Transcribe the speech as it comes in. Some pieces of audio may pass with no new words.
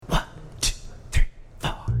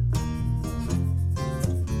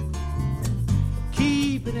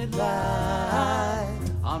alive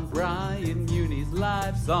on Brian Muni's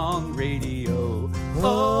Live Song Radio.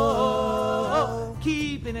 Oh,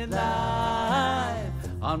 keeping it live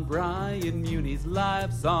on Brian Muni's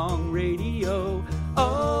Live Song Radio.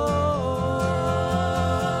 Oh,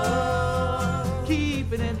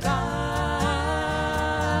 keeping it live,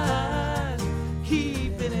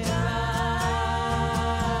 keeping it live,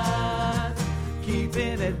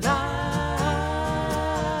 keeping it live,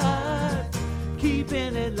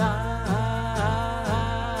 keeping it live,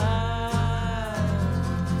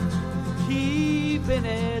 keeping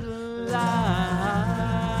it live.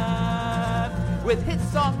 With hit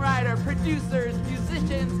songwriter, producers,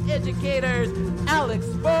 musicians, educators, Alex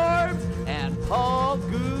Forbes and Paul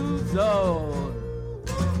Guzon.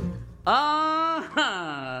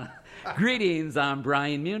 Greetings, I'm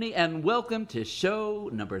Brian Muni, and welcome to show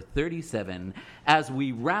number 37 as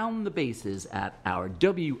we round the bases at our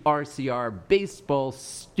WRCR baseball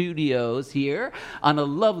studios here on a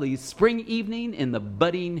lovely spring evening in the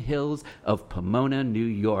budding hills of Pomona, New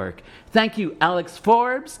York. Thank you, Alex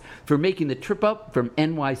Forbes, for making the trip up from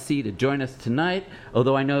NYC to join us tonight,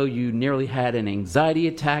 although I know you nearly had an anxiety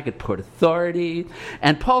attack at Port Authority.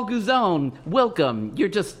 And Paul Guzon, welcome. You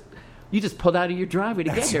just pulled out of your driveway to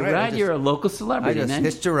get here, right? You're a local celebrity, I just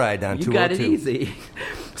hitched a ride down 202. You got it easy.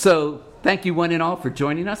 So thank you one and all for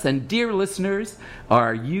joining us. And dear listeners,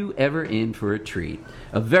 are you ever in for a treat?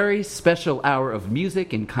 A very special hour of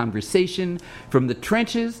music and conversation from the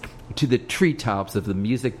trenches to the treetops of the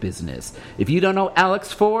music business. If you don't know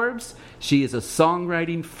Alex Forbes, she is a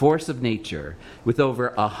songwriting force of nature with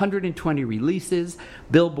over 120 releases,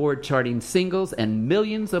 Billboard charting singles, and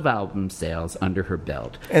millions of album sales under her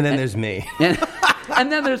belt. And then there's me. And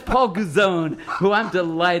then there's Paul Guzon, who I'm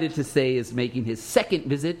delighted to say is making his second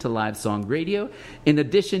visit to Live Song Radio. In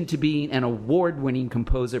addition to being an award-winning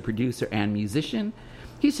composer, producer, and musician,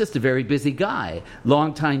 he's just a very busy guy.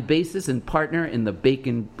 Longtime bassist and partner in the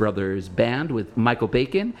Bacon Brothers band with Michael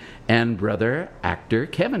Bacon and brother actor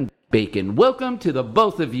Kevin Bacon. Welcome to the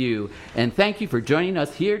both of you, and thank you for joining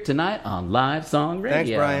us here tonight on Live Song Radio.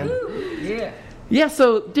 Thanks, Brian. Woo. Yeah,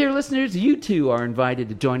 so dear listeners, you too are invited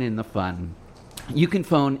to join in the fun. You can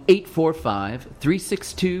phone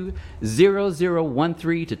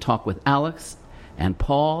 845-362-0013 to talk with Alex and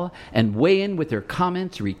Paul and weigh in with their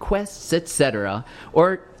comments, requests, etc.,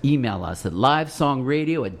 or email us at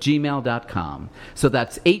livesongradio@gmail.com. So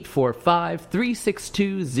that's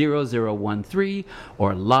 845-362-0013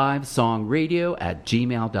 or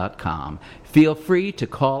livesongradio@gmail.com. Feel free to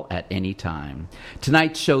call at any time.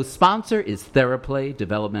 Tonight's show's sponsor is Theraplay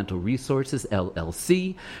Developmental Resources,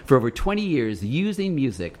 LLC, for over 20 years using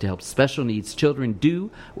music to help special needs children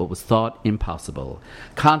do what was thought impossible.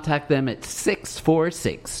 Contact them at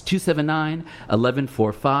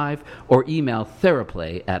 646-279-1145 or email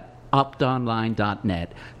Theraplay at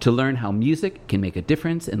optonline.net to learn how music can make a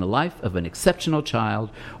difference in the life of an exceptional child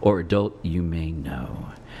or adult you may know.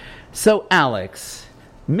 So, Alex,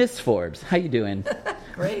 Miss Forbes, how you doing?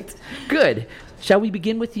 Great. Good. Shall we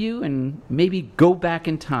begin with you and maybe go back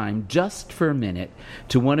in time just for a minute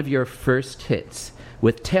to one of your first hits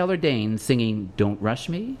with Taylor Dayne singing Don't Rush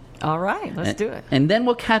Me? All right, let's do it. And then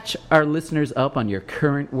we'll catch our listeners up on your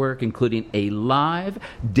current work, including a live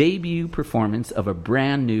debut performance of a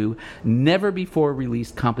brand new,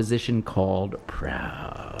 never-before-released composition called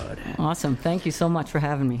Proud. Awesome. Thank you so much for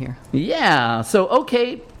having me here. Yeah. So,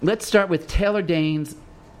 okay, let's start with Taylor Dayne's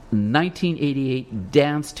 1988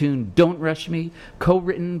 dance tune, Don't Rush Me,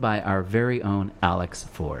 co-written by our very own Alex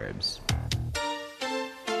Forbes.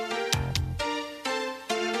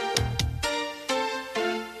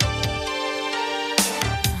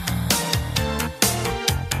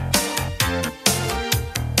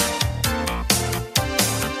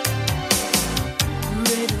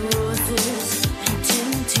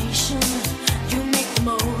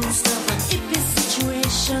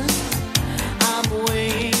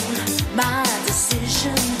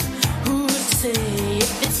 Who's to say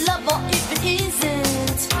if it's love or if it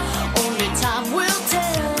isn't? Only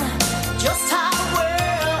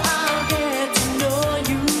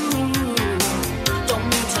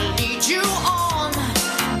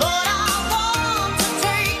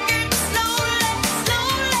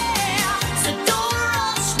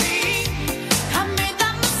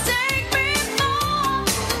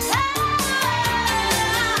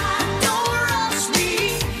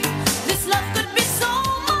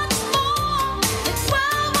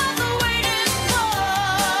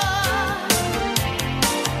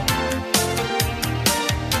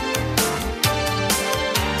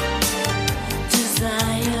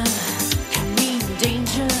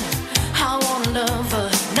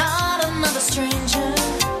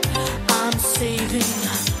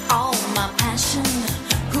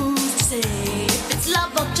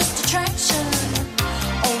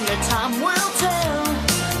time will tell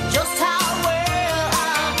just how well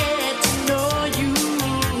I get to know you.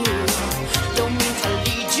 Don't mean to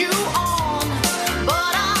lead you on,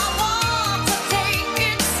 but I want to take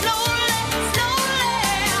it slowly, slowly.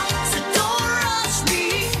 So don't rush me.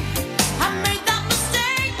 I made that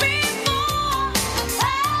mistake before.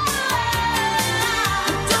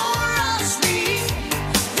 Don't rush me.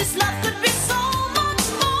 This love could be so much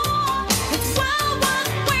more. It's well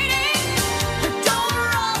worth waiting. Don't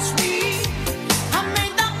rush me. I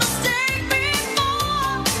made that mistake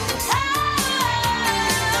before.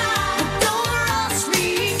 Don't rush me.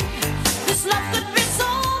 This love could be so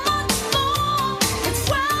much more. It's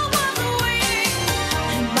well worth waiting.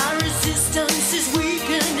 And my resistance is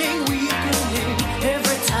weakening, weakening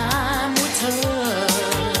every time we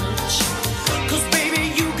touch. 'Cause baby,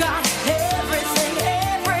 you got everything,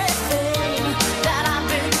 everything that I've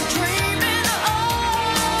been dreaming of.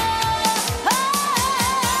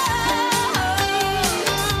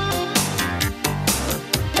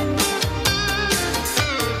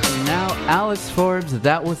 Now, Alice Forbes,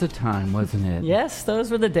 that was a time, wasn't it? Yes, those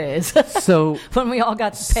were the days So, when we all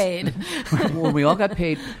got paid. when we all got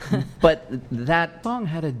paid, but that song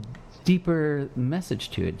had a deeper message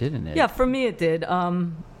to it, didn't it? Yeah, for me it did.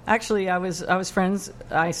 Actually, I was friends.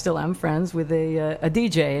 I still am friends with a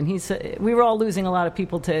DJ, and he said we were all losing a lot of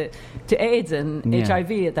people to AIDS and Yeah.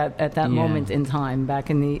 HIV at that Yeah. moment in time back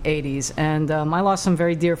in the '80s, and I lost some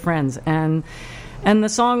very dear friends, and the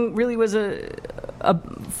song really was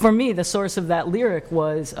for me the source of that lyric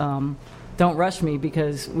was "Don't rush me"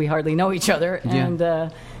 because we hardly know each other, Yeah.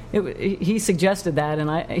 and. He suggested that,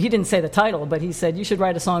 and he didn't say the title, but he said you should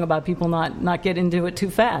write a song about people not get into it too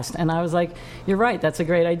fast. And I was like, you're right, that's a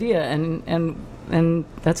great idea, and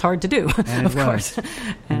that's hard to do, And of it was. course.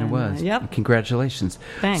 And it was. Yep. Congratulations.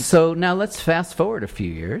 Thanks. So now let's fast forward a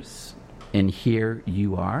few years, and here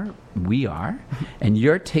we are, and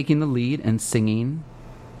you're taking the lead and singing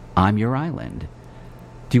 "I'm Your Island."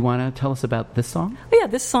 Do you want to tell us about this song? Yeah,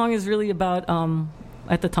 this song is really about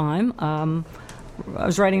at the time. I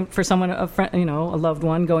was writing for someone, a friend, a loved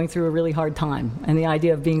one going through a really hard time, and the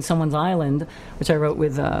idea of being someone's island, which I wrote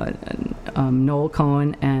with Noel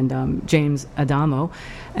Cohen and James Adamo,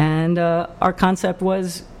 and our concept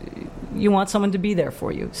was you want someone to be there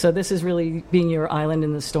for you. So this is really being your island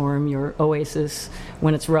in the storm, your oasis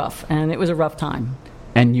when it's rough, and it was a rough time.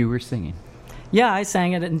 And you were singing. Yeah, I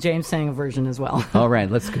sang it, and James sang a version as well. All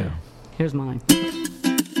right, let's go. Here's mine.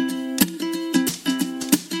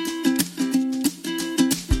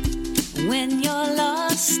 When you're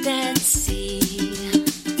lost at sea,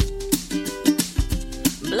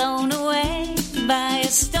 blown away by a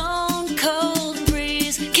stone cold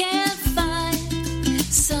breeze, can't find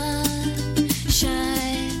sunshine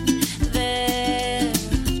there.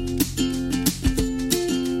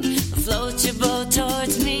 Float your boat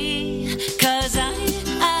towards me, 'cause I'm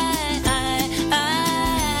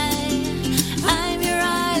your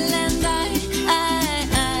island,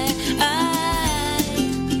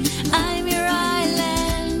 I'm your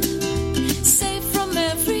island, safe from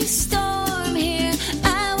every storm here.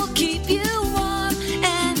 I will keep you warm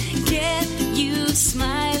and get you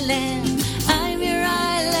smiling. I'm your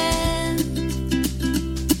island.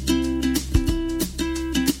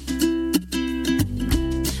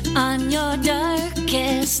 On your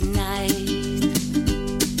darkest night,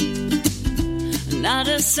 not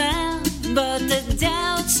a sound but the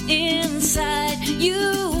doubts inside.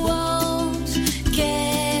 You won't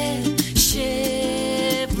get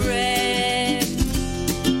shipwrecked.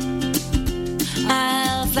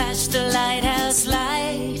 I'll flash the lighthouse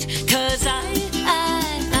light, 'cause I'm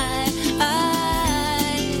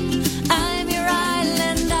your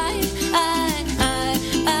island,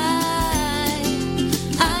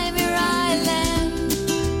 I'm your island,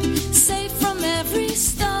 safe from every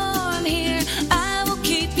storm here. I will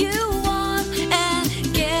keep you warm and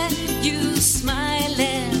get you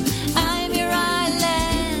smiling. I'm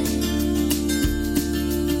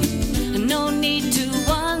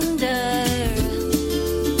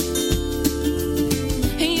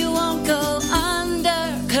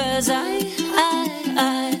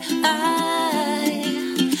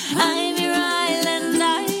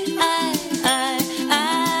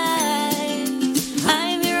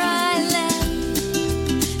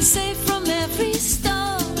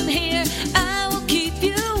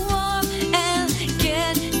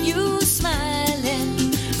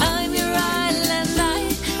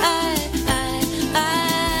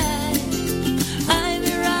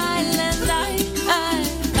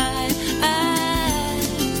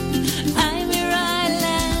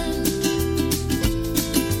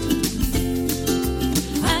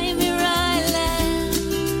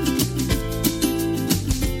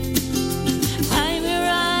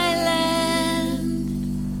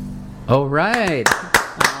All right.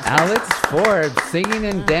 Alex Forbes singing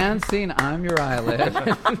and dancing. I'm your eyelid.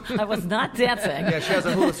 I was not dancing. Yeah, she has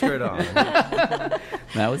a hula skirt on.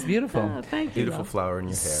 That was beautiful. Oh, thank you. Beautiful flower in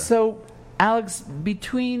your hair. So, Alex,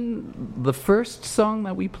 between the first song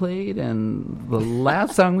that we played and the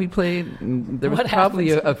last song we played, there was What probably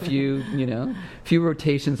happened? a few, few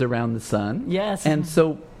rotations around the sun. Yes. And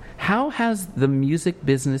so, how has the music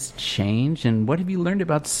business changed, and what have you learned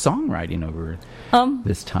about songwriting over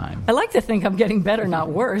this time? I like to think I'm getting better, not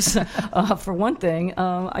worse. For one thing,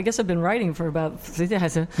 I guess I've been writing for about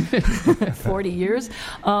 40 years.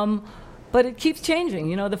 But it keeps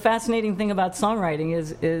changing. You know, the fascinating thing about songwriting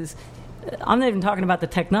is I'm not even talking about the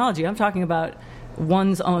technology. I'm talking about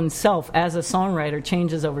one's own self as a songwriter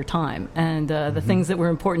changes over time. And the things that were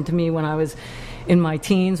important to me when I was in my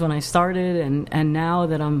teens, when I started, and now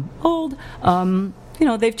that I'm old,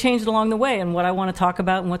 they've changed along the way. And what I want to talk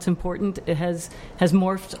about and what's important, it has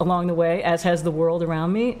morphed along the way, as has the world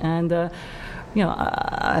around me. And,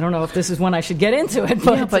 I don't know if this is when I should get into it.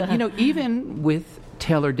 But, even with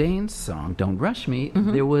Taylor Dane's song "Don't Rush Me,"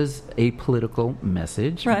 there was a political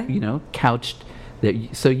message, Right. Couched there.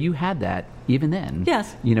 So you had that even then,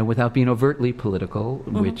 Yes. Without being overtly political,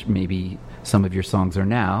 which maybe some of your songs are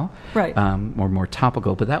now, Right. Or more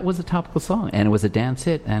topical. But that was a topical song, and it was a dance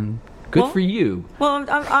hit, and good Well, for you. Well,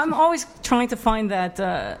 I'm always trying to find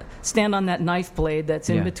that, stand on that knife blade that's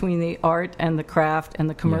in Yeah. between the art and the craft and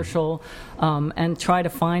the commercial, and try to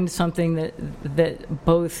find something that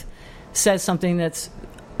both says something that's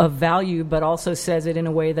of value, but also says it in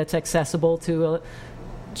a way that's accessible to a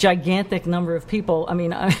gigantic number of people. I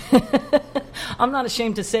mean, I'm not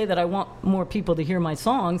ashamed to say that I want more people to hear my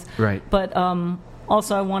songs, Right. But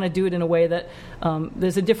also, I want to do it in a way that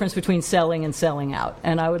there's a difference between selling and selling out.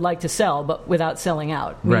 And I would like to sell, but without selling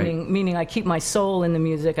out. Right. Meaning I keep my soul in the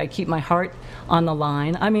music. I keep my heart on the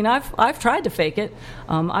line. I mean, I've tried to fake it.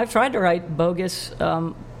 I've tried to write bogus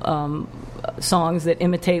songs that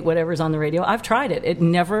imitate whatever's on the radio. I've tried it. It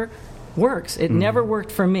never works. It never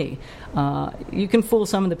worked for me. You can fool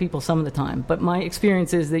some of the people some of the time, but my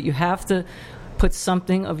experience is that you have to put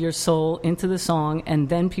something of your soul into the song, and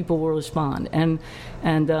then people will respond. And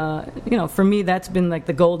for me, that's been like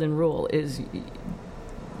the golden rule: is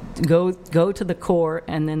go to the core,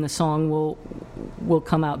 and then the song will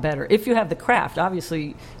come out better. If you have the craft,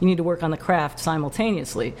 obviously you need to work on the craft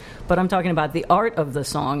simultaneously. But I'm talking about the art of the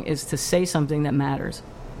song is to say something that matters.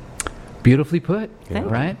 Beautifully put, Thank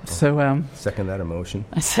you. right? So, Second that emotion.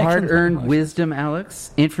 I second that hard-earned motion. wisdom,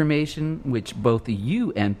 Alex, information which both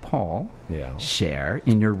you and Paul Yeah. share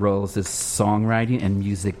in your roles as songwriting and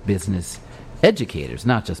music business educators,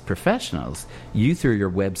 not just professionals. You through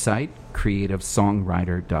your website,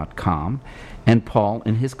 creativesongwriter.com, and Paul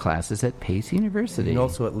in his classes at Pace University. And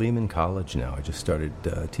also at Lehman College now. I just started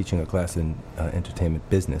teaching a class in entertainment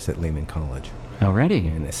business at Lehman College Already.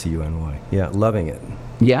 in SCUNY. Yeah, loving it.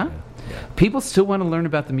 Yeah? People still want to learn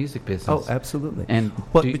about the music business. Oh, absolutely. And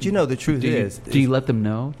well, do- but the truth do you- is... do you let them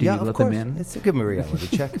know? Do yeah, you of let course. them in? Give them a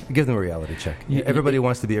reality check. Give them a reality check. You- Everybody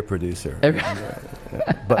wants to be a producer. Every-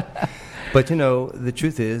 But the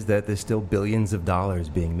truth is that there's still billions of dollars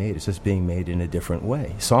being made. It's just being made in a different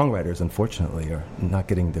way. Songwriters, unfortunately, are not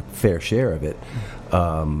getting the fair share of it.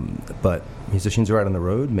 But musicians are out on the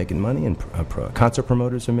road making money, and concert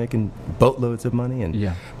promoters are making boatloads of money, and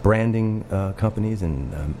Yeah. branding companies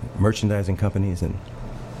and merchandising companies, and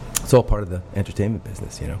it's all part of the entertainment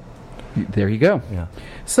business, There you go. Yeah.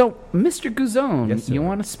 So, Mr. Guzon, Yes, sir. you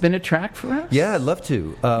want to spin a track for us? Yeah, I'd love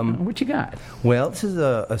to. What you got? Well, this is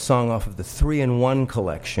a song off of the 3-in-1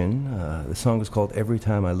 collection. The song is called "Every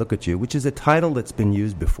Time I Look at You," which is a title that's been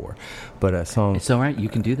used before, but a song. It's all right. You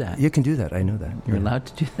can do that. You can do that. I know that. You're allowed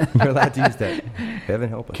to do that. You're allowed to use that. Heaven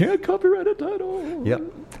help us. Can't copyright a title. Yep.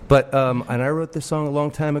 But and I wrote this song a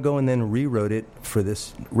long time ago, and then rewrote it for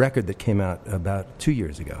this record that came out about 2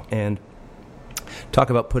 years ago. And talk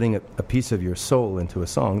about putting a piece of your soul into a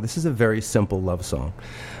song. This is a very simple love song,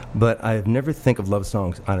 but I've never think of love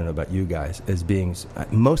songs, I don't know about you guys, as being,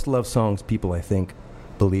 most love songs people I think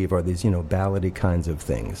believe are these, ballady kinds of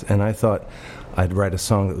things. And I thought I'd write a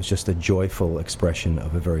song that was just a joyful expression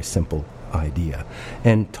of a very simple idea.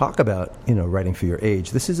 And talk about, writing for your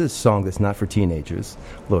age. This is a song that's not for teenagers,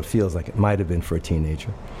 although it feels like it might have been for a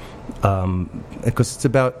teenager, because it's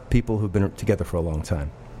about people who've been together for a long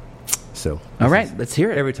time. So, All right, let's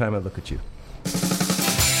hear it. Every Time I Look at You.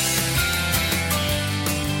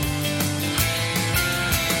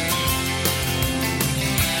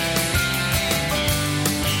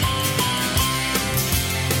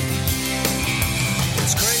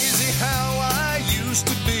 It's crazy how I used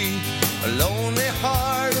to be a lonely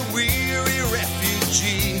heart, a weary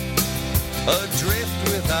refugee. adrift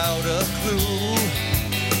without a clue.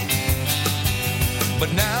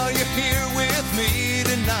 But now you're here with me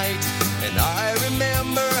tonight, and I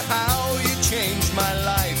remember how you changed my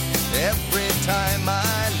life every time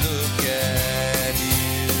I look at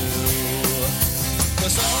you.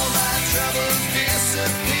 'Cause all my troubles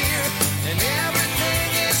disappear, and everything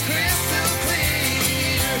is crystal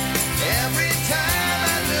clear every time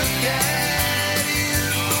I look at you.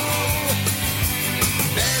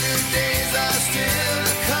 Better days are still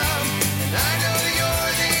to come, and I know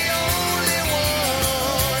you're the only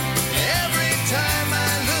one every time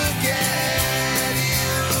I look at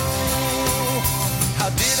you. How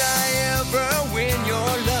did I ever win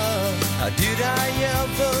your love? How did I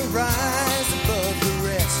ever rise above the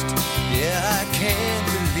rest? Yeah, I can't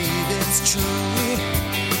believe it's true.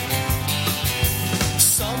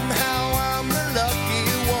 Somehow I'm the lucky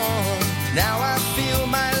one. Now I feel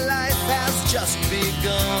my life has just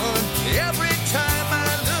begun every time I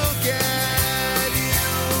look at you.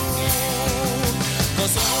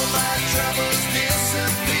 'Cause all my troubles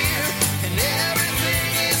disappear, and everything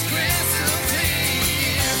is crystal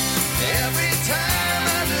clear every time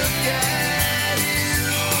I look at you.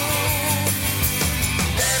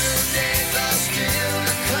 Better days are still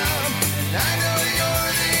to come, and I know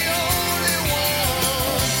you're the only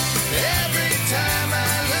one every time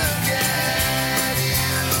I look at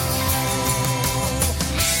you.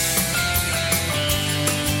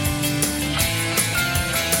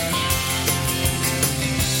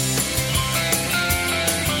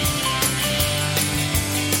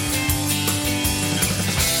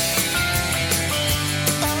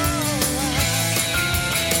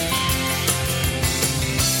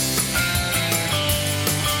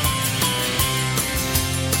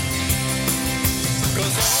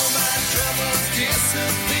 Cause all my troubles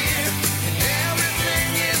disappear, and everything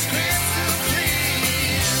is crystal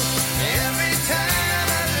clear every time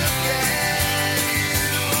I look at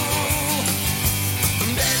you.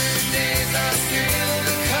 Better days are still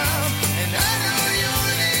to come, and I know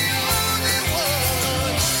you're the only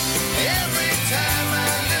one every time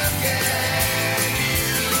I look at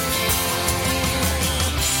you.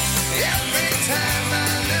 Every time I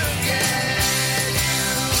look at you.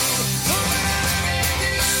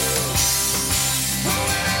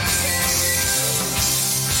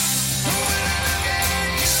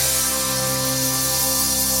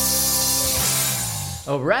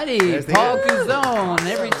 Alrighty, There's the Paul end. Guzon.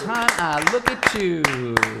 Every time I look at you.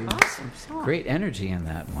 Awesome song. Great energy in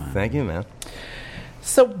that one. Thank you, man.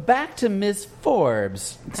 So back to Ms.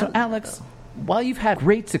 Forbes. So Alex, while you've had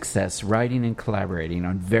great success writing and collaborating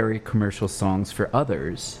on very commercial songs for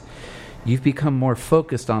others, you've become more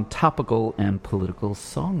focused on topical and political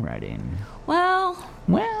songwriting. Well,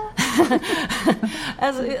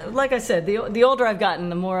 like I said, the older I've gotten,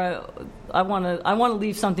 the more I want to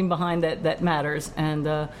leave something behind that matters.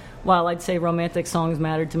 And while I'd say romantic songs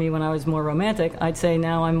mattered to me when I was more romantic, I'd say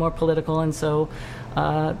now I'm more political, and so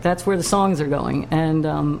that's where the songs are going. And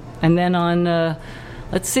then on.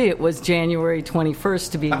 Let's see, it was January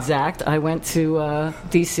 21st to be exact. I went to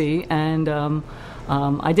D.C. and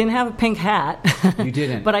I didn't have a pink hat. You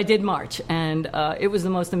didn't? But I did march, and it was the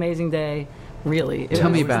most amazing day, really. Tell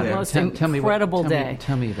me was about the it. most Tell me incredible day.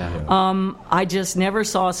 Tell me about it. I just never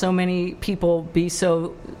saw so many people be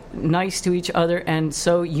so nice to each other and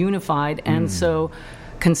so unified and so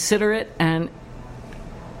considerate, and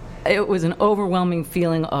it was an overwhelming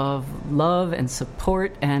feeling of love and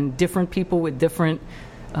support, and different people with different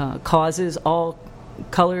causes, all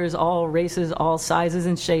colors, all races, all sizes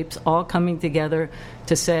and shapes, all coming together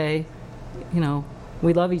to say,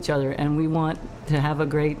 we love each other and we want to have a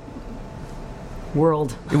great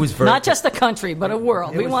world. It was very not just a country, but a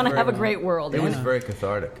world. It We was want to very- have a great world. It was and very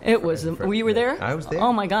cathartic. it was. For- You were there? I was there.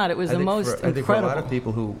 Oh my God! It was I the think most I think for a incredible. lot of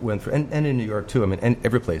people who went through, and in New York too. I mean, and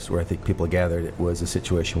every place where I think people gathered, it was a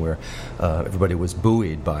situation where everybody was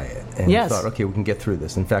buoyed by it and Yes. thought, okay, we can get through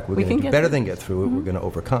this. In fact, we're We going can to do get better through than get through it. We're going to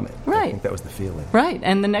overcome it. I Right. think that was the feeling. Right,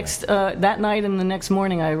 and the next that night and the next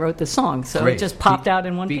morning, I wrote the song, so Great. it just popped out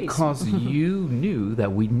in one piece. Because you knew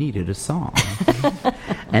that we needed a song.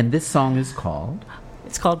 And this song is called?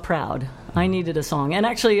 It's called Proud. I needed a song. And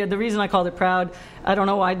actually, the reason I called it Proud, I don't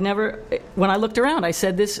know, when I looked around, I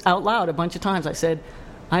said this out loud a bunch of times. I said,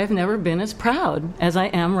 I have never been as proud as I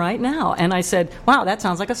am right now. And I said, wow, that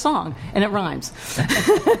sounds like a song. And it rhymes.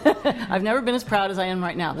 I've never been as proud as I am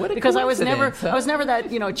right now. What a because I was never coincidence,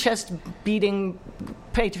 that, chest beating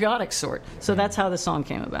patriotic sort. So that's how the song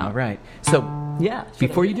came about. All right. So Yeah.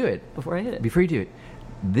 before you do it, Before I hit it. Before you do it,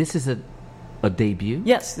 this is a debut?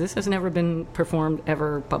 Yes, this has never been performed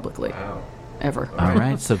ever publicly. Wow. ever. All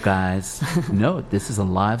right, so guys, note this is a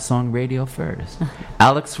live song radio first.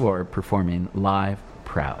 Alex Ward performing live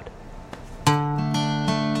Proud.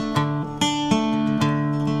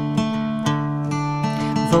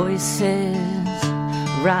 Voices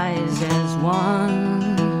rise as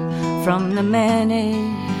one from the many.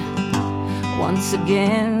 Once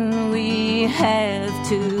again we have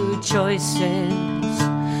two choices,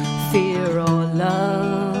 fear or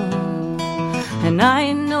love. And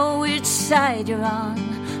I know which side you're on,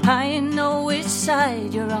 I know which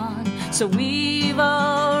side you're on, so we've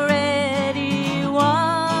already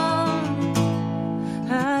won.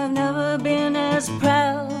 I've never been as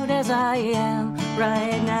proud as I am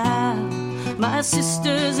right now. My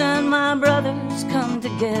sisters and my brothers come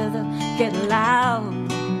together, get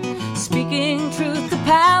loud, speaking truth to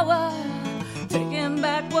power, taking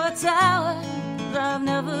back what's ours. I've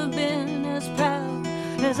never been as proud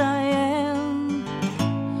as I am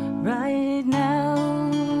right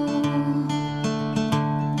now.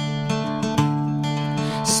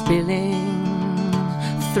 Spilling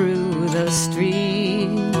through the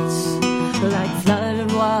streets like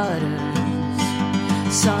flooded waters,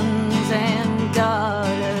 sons and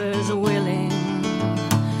daughters willing.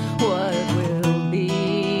 What will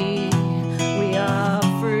be, we are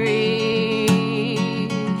free.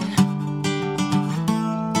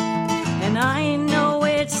 And I know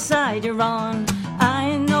which side you're on,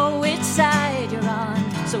 I know which side you're on,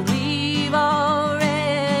 so we've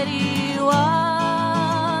already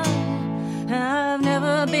won. I've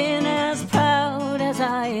never been as proud as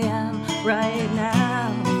I am right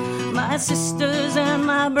now. My sisters and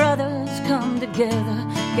my brothers come together,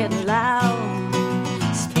 get loud,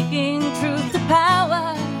 speaking truth to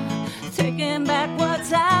power, taking back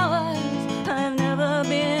what's ours. I've never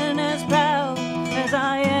been as proud as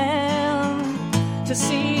I am to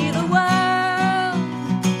see the world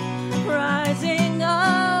rising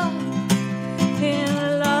up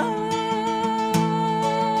in love.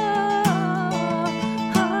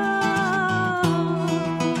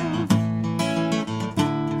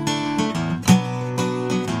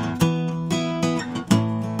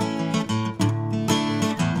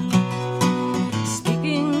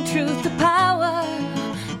 Speaking truth to power,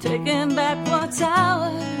 taking back what's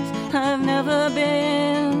ours. I've never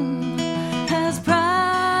been as proud.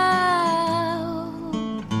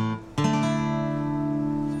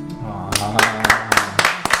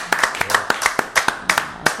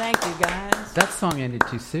 Thank you, guys. That song ended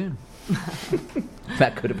too soon.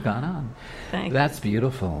 That could have gone on. Thank That's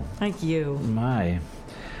beautiful. Thank you. My.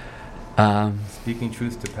 Speaking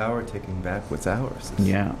truth to power, taking back what's ours.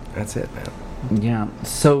 Yeah. That's it, man. Yeah.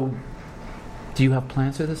 So, do you have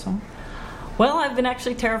plans for this song? Well, I've been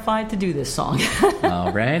actually terrified to do this song.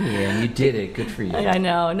 Alrighty, and you did it. Good for you. I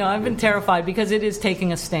know. No, I've been terrified because it is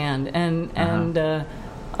taking a stand, and I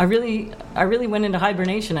really went into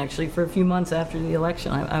hibernation actually for a few months after the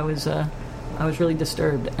election. I was really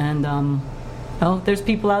disturbed, and well, there's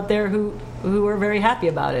people out there who are very happy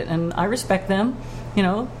about it, and I respect them.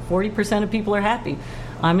 40% of people are happy.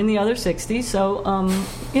 I'm in the other 60, so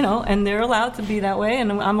and they're allowed to be that way,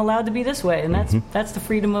 and I'm allowed to be this way, and that's the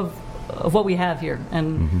freedom of what we have here,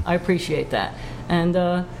 and I appreciate that. And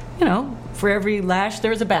for every lash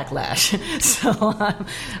there's a backlash. So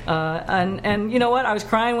and you know what, I was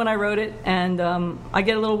crying when I wrote it, and I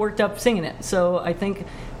get a little worked up singing it, so I think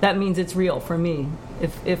that means it's real for me.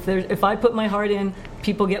 If I put my heart in,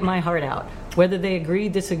 people get my heart out, whether they agree,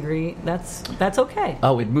 disagree. That's okay.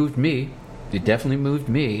 Oh, it moved me. It definitely moved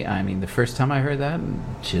me. I mean, the first time I heard that,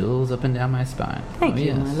 chills up and down my spine. Thank you,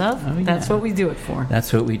 yes. my love. Oh, That's yeah. what we do it for.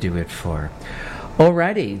 That's what we do it for.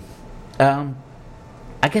 Alrighty. I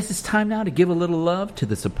guess it's time now to give a little love to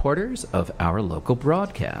the supporters of our local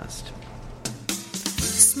broadcast.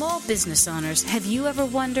 Small business owners, have you ever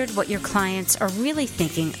wondered what your clients are really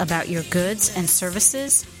thinking about your goods and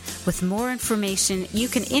services? With more information, you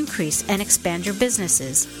can increase and expand your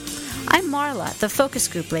businesses. I'm Marla, the focus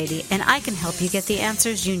group lady, and I can help you get the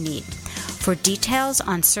answers you need. For details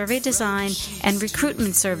on survey design and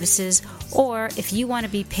recruitment services, or if you want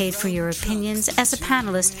to be paid for your opinions as a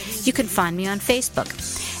panelist, you can find me on Facebook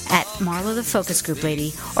at Marla the Focus Group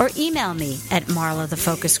Lady, or email me at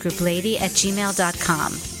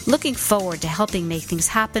marlathefocusgrouplady@gmail.com. Looking forward to helping make things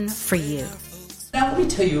happen for you. Now let me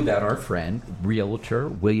tell you about our friend, Realtor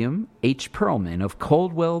William H. Perlman of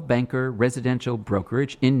Coldwell Banker Residential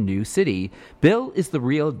Brokerage in New City. Bill is the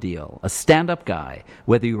real deal, a stand-up guy.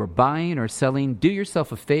 Whether you are buying or selling, do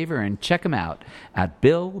yourself a favor and check him out at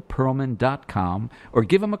billperlman.com or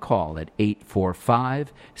give him a call at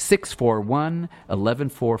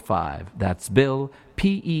 845-641-1145. That's Bill,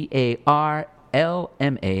 Pearlman,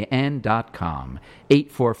 TOMLMAN.com.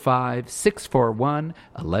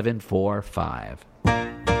 845-641-1145.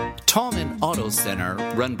 Tallman Auto Center,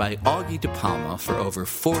 run by Augie DePalma for over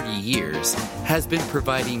 40 years, has been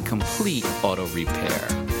providing complete auto repair.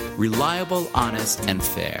 Reliable, honest, and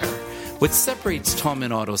fair. What separates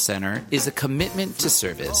Tallman Auto Center is a commitment to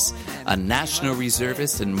service. A national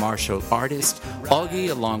reservist and martial artist,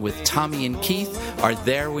 Augie, along with Tommy and Keith, are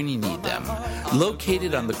there when you need them.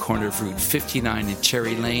 Located on the corner of Route 59 and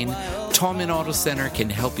Cherry Lane, Tallman Auto Center can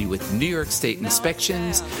help you with New York State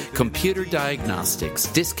inspections, computer diagnostics,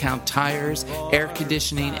 discount tires, air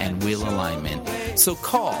conditioning, and wheel alignment. So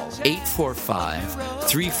call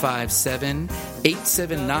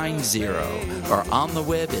 845-357-8790 or on the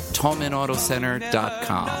web at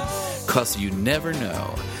TallmanAutoCenter.com. 'Cause you never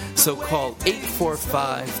know. So call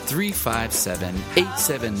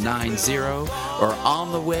 845-357-8790 or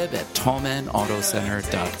on the web at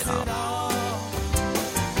TallmanAutoCenter.com.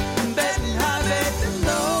 Betting high, betting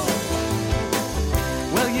low.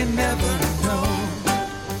 Well, you never know.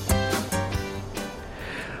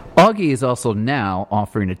 Augie is also now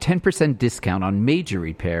offering a 10% discount on major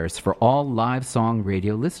repairs for all live song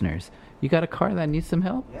radio listeners. You got a car that needs some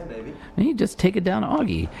help? Yeah, baby. And you just take it down to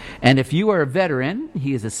Augie. And if you are a veteran,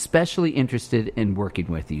 he is especially interested in working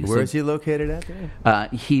with you. Where is he located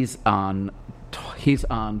at? He's on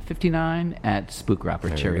 59 at Spook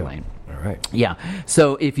Rapper, Cherry Lane. All right. Yeah.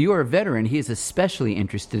 So if you are a veteran, he is especially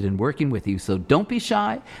interested in working with you. So don't be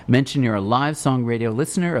shy. Mention you're a live song radio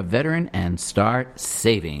listener, a veteran, and start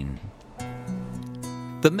saving.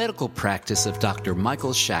 The medical practice of Dr.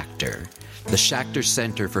 Michael Schachter, the Schachter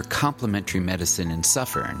Center for Complementary Medicine in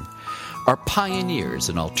Suffern, are pioneers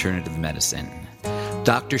in alternative medicine.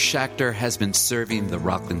 Dr. Schachter has been serving the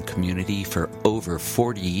Rockland community for over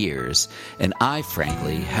 40 years, and I,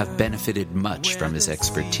 frankly, have benefited much from his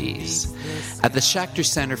expertise. At the Schachter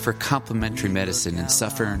Center for Complementary Medicine in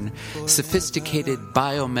Suffern, sophisticated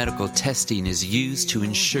biomedical testing is used to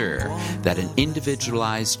ensure that an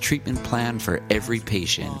individualized treatment plan for every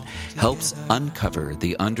patient helps uncover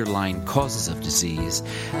the underlying causes of disease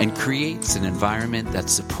and creates an environment that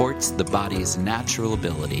supports the body's natural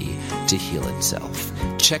ability to heal itself.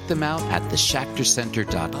 Check them out at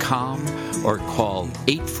theschachttercenter.com or call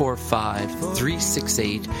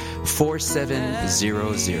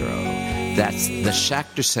 845-368-4700. That's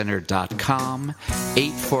theschachttercenter.com,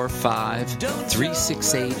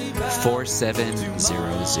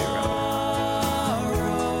 845-368-4700.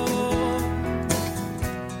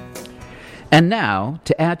 And now,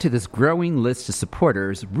 to add to this growing list of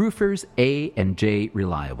supporters, Roofers A&J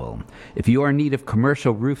Reliable. If you are in need of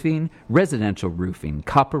commercial roofing, residential roofing,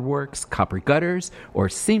 copper works, copper gutters, or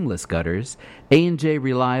seamless gutters, A&J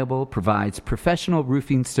Reliable provides professional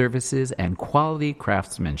roofing services and quality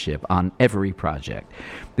craftsmanship on every project.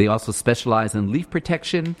 They also specialize in leaf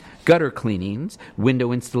protection, gutter cleanings,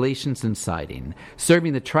 window installations, and siding,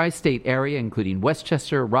 serving the tri-state area including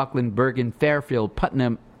Westchester, Rockland, Bergen, Fairfield,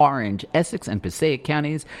 Putnam, Orange, Essex, and Passaic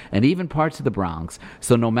counties, and even parts of the Bronx.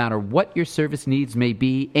 So no matter what your service needs may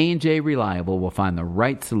be, A&J Reliable will find the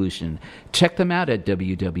right solution. Check them out at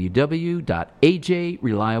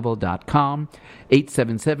www.ajreliable.com,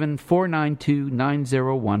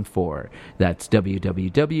 877-492-9014. That's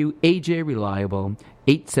www.ajreliable,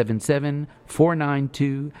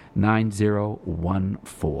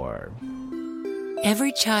 877-492-9014.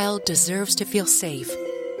 Every child deserves to feel safe.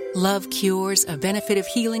 Love Cures, a benefit of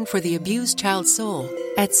healing for the abused child's soul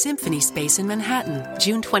at Symphony Space in Manhattan,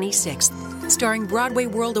 June 26th, starring Broadway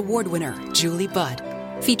World Award winner Julie Budd,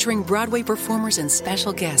 featuring Broadway performers and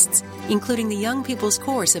special guests, including the Young People's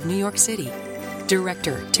Chorus of New York City,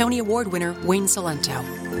 director Tony Award winner Wayne Salento.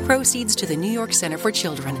 Proceeds to the New York Center for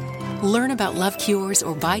Children. Learn about Love Cures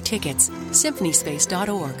or buy tickets,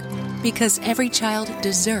 symphonyspace.org, because every child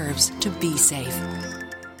deserves to be safe.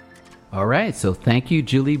 All right, so thank you,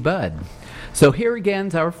 Julie Budd. So here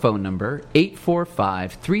again's our phone number,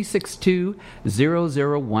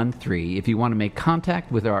 845-362-0013. If you want to make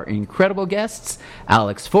contact with our incredible guests,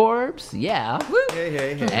 Alex Forbes,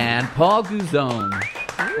 and Paul Guzon.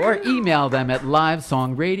 Or email them at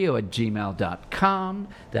livesongradio@gmail.com.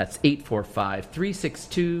 That's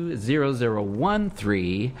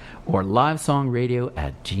 845-362-0013 or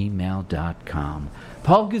livesongradio@gmail.com.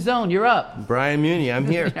 Paul Guzon, you're up. Brian Muni, I'm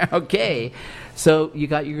here. Okay. So you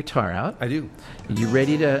got your guitar out. I do. You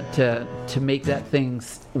ready to make that thing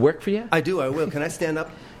work for you? I do, I will. Can I stand up?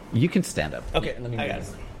 You can stand up. Okay, Let me I got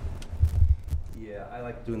move. Yeah, I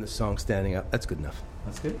like doing the song standing up. That's good enough.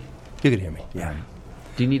 That's good. You can hear me. Yeah.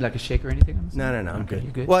 Do you need like a shake or anything on this? No, I'm Okay, good. you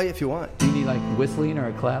good? Well, if you want. Do you need like whistling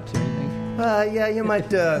or claps or anything? Yeah, you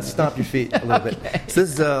might stomp your feet a little bit. So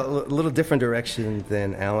this is a little different direction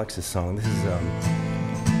than Alex's song. This is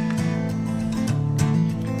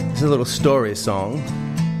a little story song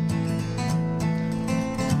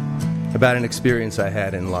about an experience I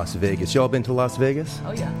had in Las Vegas. You all been to Las Vegas?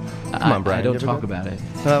 Oh, yeah. Come on, Brian. I don't you ever talk go? about it.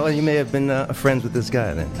 Well, you may have been friends with this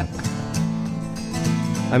guy then.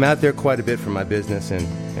 I'm out there quite a bit for my business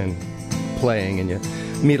and playing, and you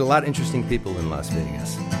meet a lot of interesting people in Las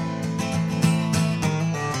Vegas.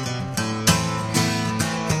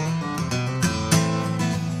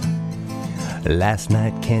 Last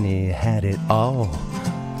night Kenny had it all,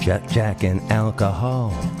 Jack and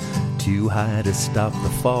alcohol. Too high to stop the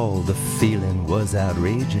fall, the feeling was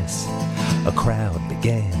outrageous. A crowd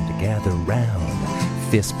began to gather round,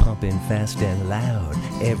 fist pumping fast and loud,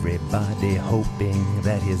 everybody hoping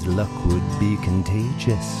that his luck would be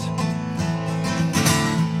contagious.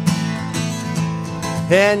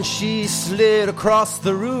 And she slid across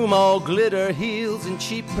the room, all glitter, heels, and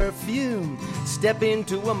cheap perfume. Step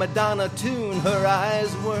into a Madonna tune, her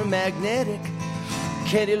eyes were magnetic.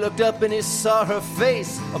 Kenny looked up and he saw her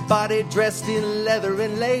face, a body dressed in leather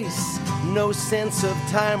and lace. No sense of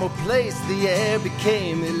time or place, the air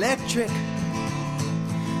became electric.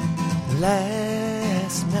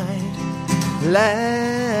 Last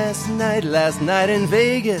night in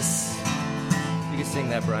Vegas. You can sing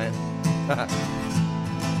that, Brian.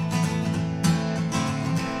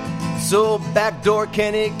 So backdoor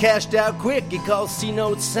Kenny cashed out quick. He called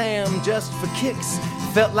C-Note Sam just for kicks.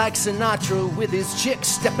 Felt like Sinatra with his chicks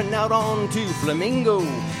stepping out onto Flamingo.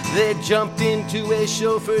 They jumped into a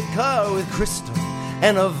chauffeured car with Crystal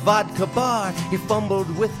and a vodka bar. He fumbled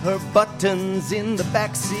with her buttons in the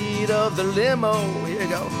backseat of the limo. Here you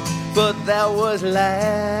go. But that was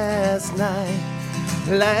last night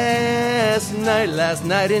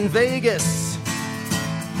in Vegas.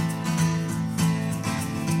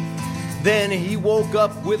 Then he woke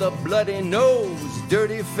up with a bloody nose,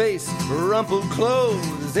 dirty face, rumpled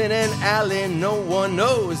clothes, in an alley no one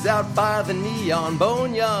knows, out by the Neon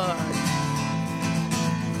Boneyard.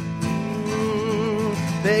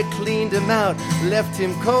 They cleaned him out, left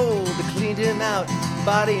him cold, they cleaned him out,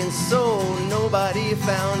 body and soul. Nobody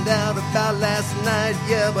found out about last night,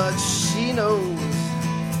 yeah, but she knows.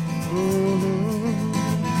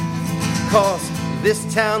 'Cause this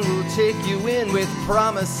town will take you in with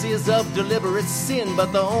promises of deliberate sin,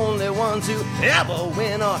 but the only ones who ever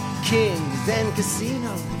win are kings and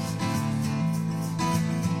casinos.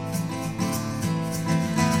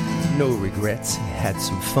 No regrets, had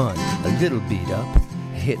some fun, a little beat up,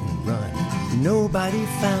 hit and run. Nobody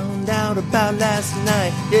found out about last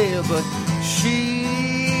night, yeah, but she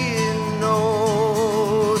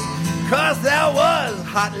knows. 'Cause there was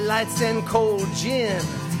hot lights and cold gin,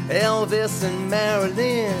 Elvis and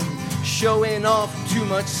Marilyn showing off too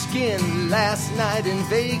much skin last night in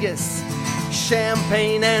Vegas.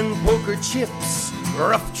 Champagne and poker chips,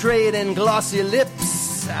 rough trade and glossy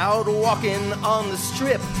lips, out walking on the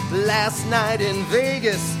strip last night in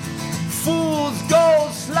Vegas. Fools,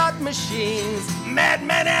 gold slot machines,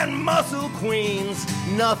 madmen and muscle queens.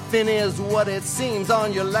 Nothing is what it seems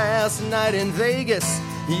on your last night in Vegas.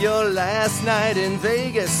 Your last night in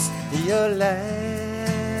Vegas. Your last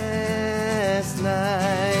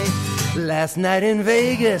night in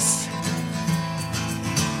Vegas.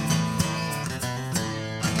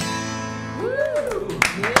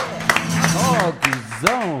 Called the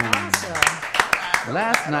Zone.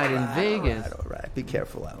 Last night in Vegas. All right, be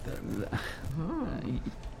careful out there.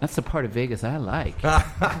 That's the part of Vegas I like. A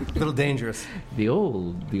little dangerous. The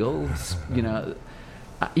old, you know,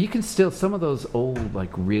 you can still, some of those old,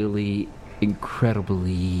 like really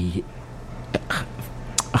incredibly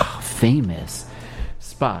famous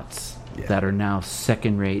spots that are now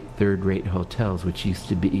second-rate, third-rate hotels, which used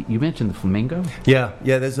to be, you mentioned the Flamingo? Yeah,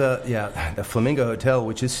 there's the Flamingo Hotel,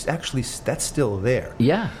 which is actually, that's still there.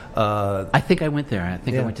 Yeah. I think I went there. I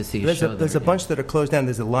think I went to see a show. There's a bunch that are closed down.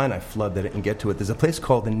 There's a line I flood that I didn't get to it. There's a place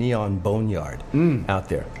called the Neon Boneyard out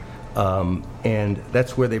there. And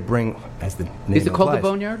that's where they bring, as the name Is it called the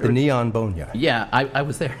implies, Boneyard? The Neon Boneyard. Yeah, I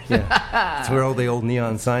was there. Yeah. It's where all the old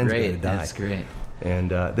neon signs go to Great, die. that's great.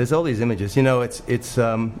 And there's all these images. You know, it's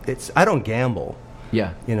I don't gamble.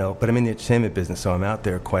 Yeah. You know, but I'm in the entertainment business, so I'm out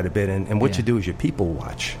there quite a bit. And what you do is you people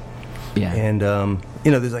watch. Yeah. And,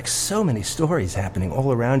 you know, there's like so many stories happening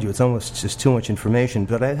all around you. It's almost just too much information.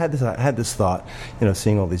 But I had this thought, you know,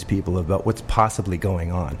 seeing all these people about what's possibly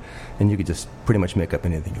going on. And you could just pretty much make up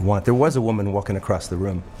anything you want. There was a woman walking across the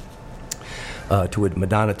room to a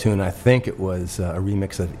Madonna tune. I think it was a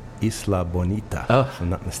remix of Isla Bonita, if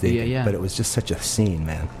I'm not mistaken. Yeah. But it was just such a scene,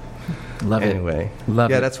 man. Love it. Anyway,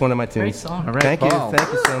 Love yeah, it. that's one of my tunes. Great song. All right, Thank Paul. you.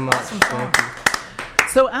 Thank you so much. Awesome song. Thank you.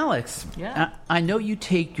 So, Alex, Yeah. I know you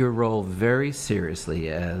take your role very seriously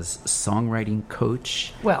as songwriting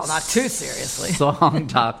coach. Well, not too seriously. Song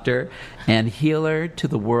doctor and healer to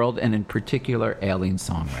the world, and in particular, ailing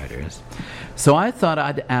songwriters. So I thought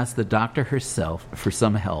I'd ask the doctor herself for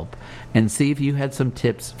some help and see if you had some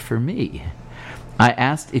tips for me. I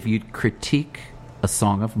asked if you'd critique a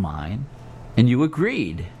song of mine, and you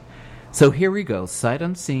agreed. So here we go. Sight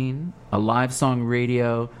Unseen, a live song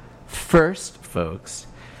radio. First, folks,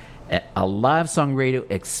 a live song radio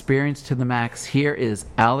experience to the max. Here is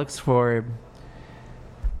Alex Ford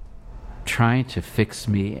trying to fix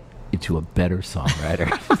me into a better songwriter.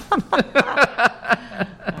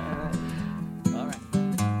 All right.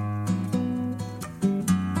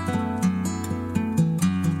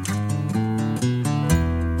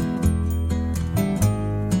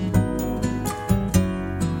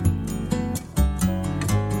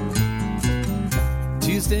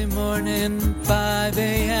 Tuesday morning, 5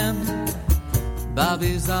 a.m.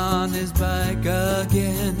 Bobby's on his bike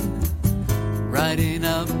again, riding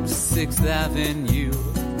up 6th Avenue.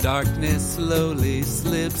 Darkness slowly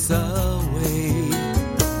slips away.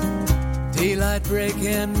 Daylight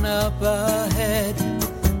breaking up ahead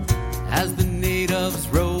as the natives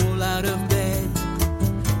roll out of bed.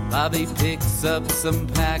 Bobby picks up some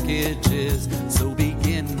packages, so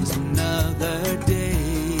begins another day.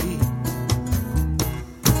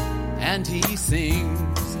 And he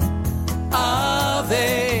sings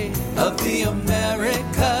Ave of the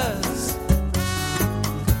Americas,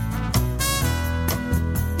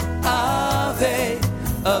 Ave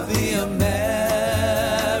of the Americas.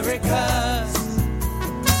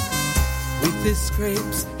 With his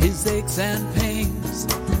scrapes, his aches and pains,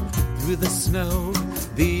 through the snow,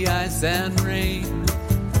 the ice and rain,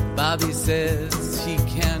 Bobby says he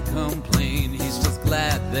can't complain. He's just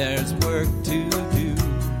glad there's work to do.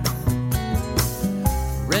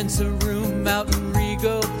 Rents a room out in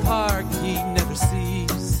Rego Park. He never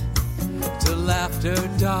sees till after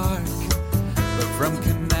dark. But from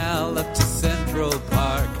Canal up to Central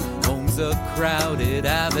Park, owns a crowded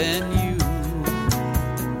avenue.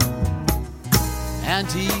 And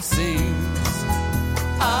he sings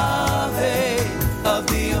Ave of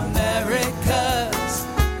the Americas,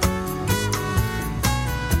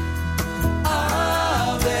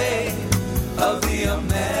 Ave of the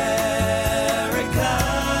Americas.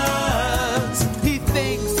 He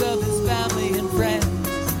thinks of his family and friends,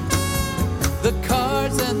 the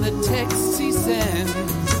cards and the texts he sends,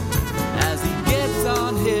 as he gets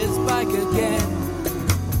on his bike again,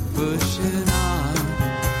 pushing on,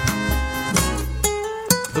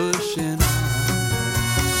 pushing on.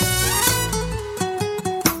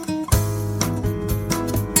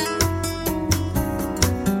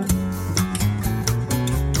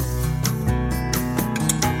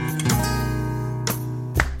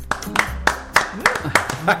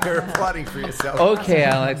 You're applauding for yourself. Okay,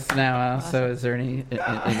 Alex. Now, so is there any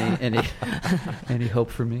hope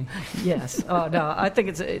for me? Yes. Oh no, I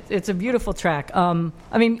think it's a beautiful track. I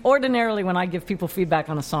mean, ordinarily when I give people feedback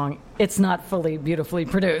on a song, it's not fully beautifully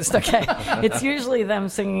produced. Okay, it's usually them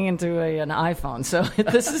singing into an iPhone. So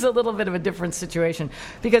this is a little bit of a different situation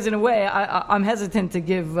because in a way I'm hesitant to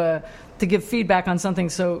give feedback on something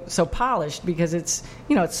so polished because it's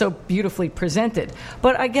so beautifully presented.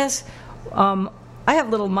 But I guess. I have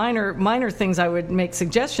little minor things I would make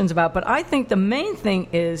suggestions about, but I think the main thing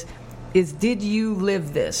is did you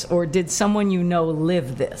live this, or did someone you know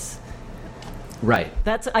live this? Right.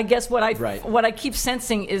 That's, I guess, what I Right. what I keep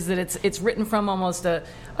sensing is that it's written from almost a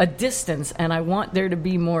distance, and I want there to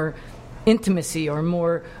be more intimacy or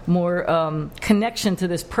more connection to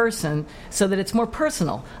this person so that it's more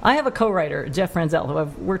personal. I have a co-writer, Jeff Franzel, who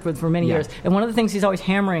I've worked with for many Yeah. years, and one of the things he's always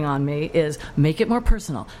hammering on me is make it more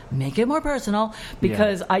personal,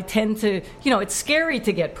 because I tend to, it's scary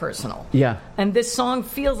to get personal. Yeah. And this song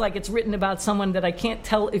feels like it's written about someone that I can't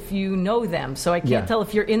tell if you know them, so I can't Yeah. tell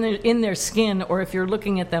if you're in their skin or if you're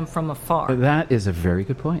looking at them from afar. That is a very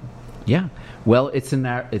good point. Yeah. Well, it's a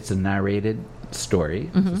narrated story,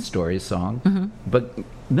 it's a story song, but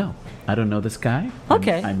no, I don't know this guy.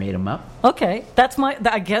 Okay. I made him up. Okay,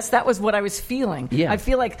 I guess that was what I was feeling. Yeah. I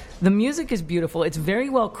feel like the music is beautiful. It's very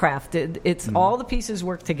well crafted. It's all the pieces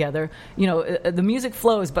work together. The music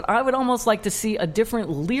flows, but I would almost like to see a different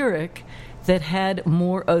lyric that had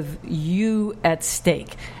more of you at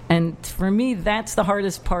stake. And for me, that's the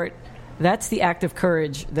hardest part. That's the act of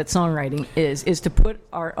courage that songwriting is to put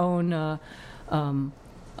our own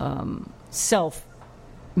self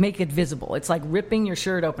make it visible. It's like ripping your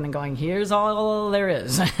shirt open and going, here's all there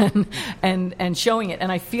is, and showing it.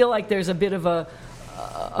 And I feel like there's a bit of a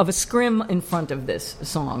scrim in front of this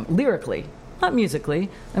song, lyrically, not musically.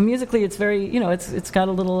 And musically, it's very, it's got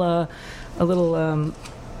a little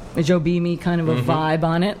Joe Beamy kind of a vibe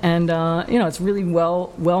on it, and it's really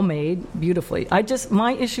well made, beautifully.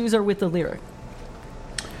 My issues are with the lyric.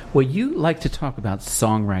 Well, you like to talk about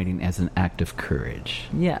songwriting as an act of courage.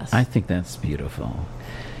 Yes. I think that's beautiful.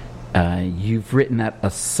 You've written that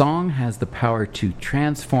a song has the power to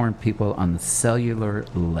transform people on the cellular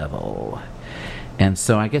level. And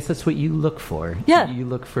so I guess that's what you look for. Yeah. You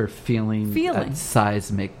look for feeling.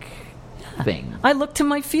 Seismic thing. I look to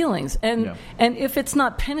my feelings, and if it's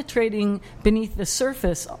not penetrating beneath the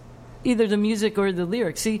surface, either the music or the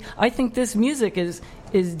lyrics. See, I think this music is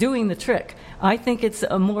doing the trick. I think it's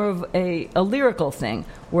more of a lyrical thing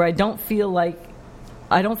where I don't feel a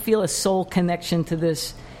soul connection to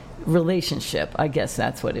this relationship. I guess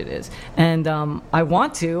that's what it is. And I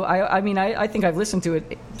want to. I think I've listened to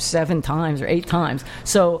it 7 times or 8 times.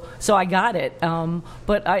 So I got it.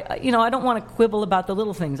 But I don't want to quibble about the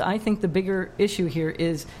little things. I think the bigger issue here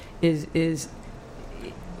is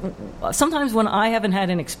sometimes when I haven't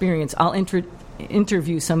had an experience, I'll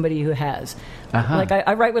interview somebody who has. Like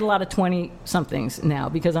I write with a lot of 20-somethings now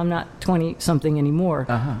because I'm not 20-something anymore.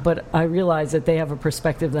 But I realize that they have a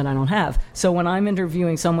perspective that I don't have. So when I'm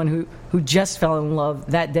interviewing someone who just fell in love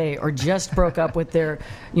that day or just broke up with their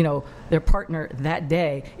partner that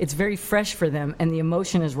day, it's very fresh for them, and the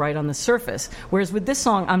emotion is right on the surface. Whereas with this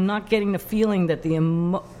song, I'm not getting the feeling that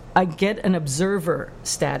I get an observer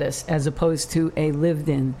status as opposed to a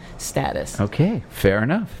lived-in status. Okay, fair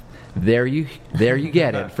enough. There you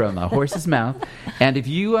get it from a horse's mouth. And if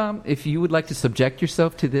you would like to subject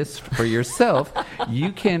yourself to this for yourself,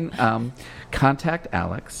 you can contact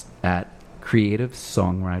Alex at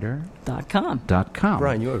creativesongwriter.com.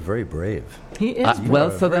 Brian, you are very brave. He is.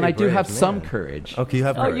 So then I do have man. some courage. Okay, you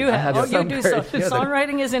have courage. You have. some you do. courage.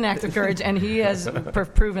 Songwriting is an act of courage, and he has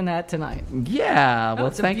proven that tonight. Yeah. Well,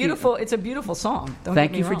 It's a beautiful song.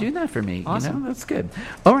 Thank you for doing that for me. Awesome. That's good.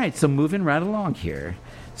 All right, so moving right along here.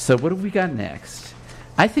 So what have we got next?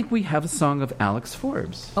 I think we have a song of Alex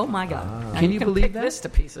Forbes. Oh my God! Now Can you believe pick that? this to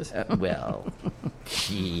pieces? Well,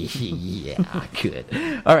 yeah, good.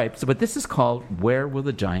 All right, but this is called "Where Will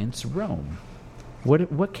the Giants Roam?"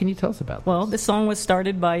 What can you tell us about Well, this? this song was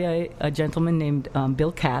started by a gentleman named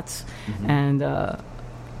Bill Katz, and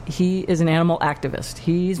he is an animal activist.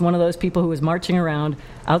 He's one of those people who was marching around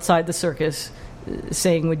outside the circus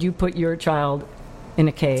saying, would you put your child in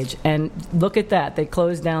a cage? And look at that. They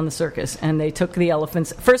closed down the circus, and they took the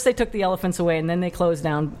elephants. First they took the elephants away, and then they closed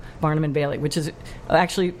down Barnum and Bailey, which is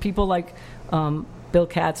actually people like Bill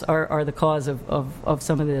Katz are the cause of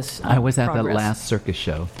some of this I was at progress. that last circus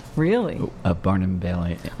show. Really? Barnum and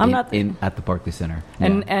Bailey at the Barclay Center.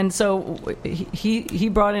 And so he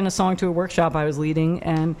brought in a song to a workshop I was leading,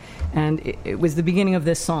 and it was the beginning of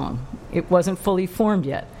this song. It wasn't fully formed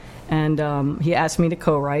yet, and he asked me to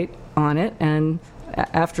co-write on it, and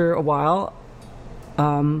after a while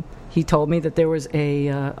he told me that there was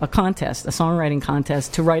a contest, a songwriting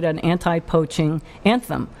contest, to write an anti-poaching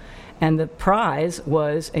anthem. And the prize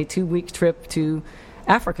was a 2-week trip to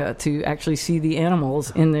Africa to actually see the animals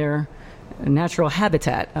in their natural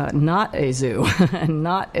habitat, not a zoo and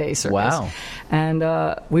not a circus. Wow. And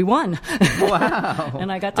we won. Wow.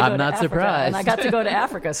 And I got to go I'm to not Africa. surprised. And I got to go to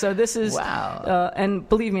Africa. So this is Wow. And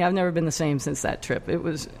believe me, I've never been the same since that trip. It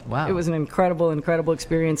was Wow. It was an incredible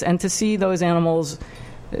experience, and to see those animals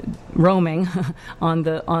roaming on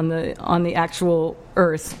the actual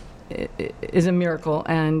earth is a miracle,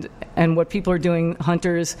 and what people are doing,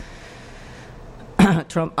 hunters,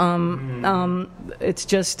 Trump, it's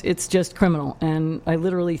just criminal, and I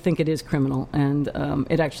literally think it is criminal, and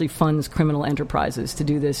it actually funds criminal enterprises to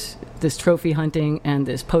do this trophy hunting and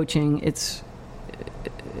this poaching.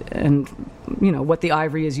 And what the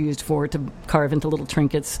ivory is used for, to carve into little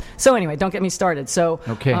trinkets. So anyway, don't get me started. So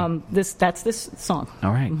okay. That's this song.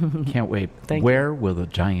 All right, can't wait. Thank Where will the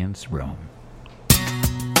giants roam?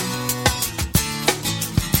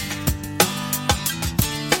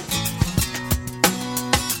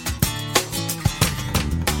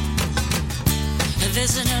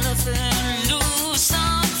 There's an elephant loose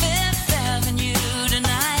on Fifth Avenue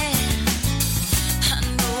tonight. I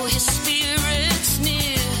know his spirit's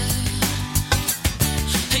near.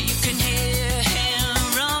 You can hear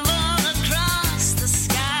him rumble across the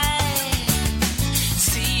sky.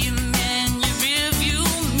 See him in your rearview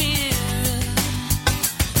mirror.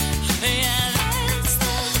 Yeah, that's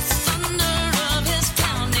the thunder of his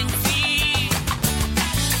pounding feet.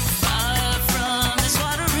 Far from this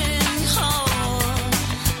water.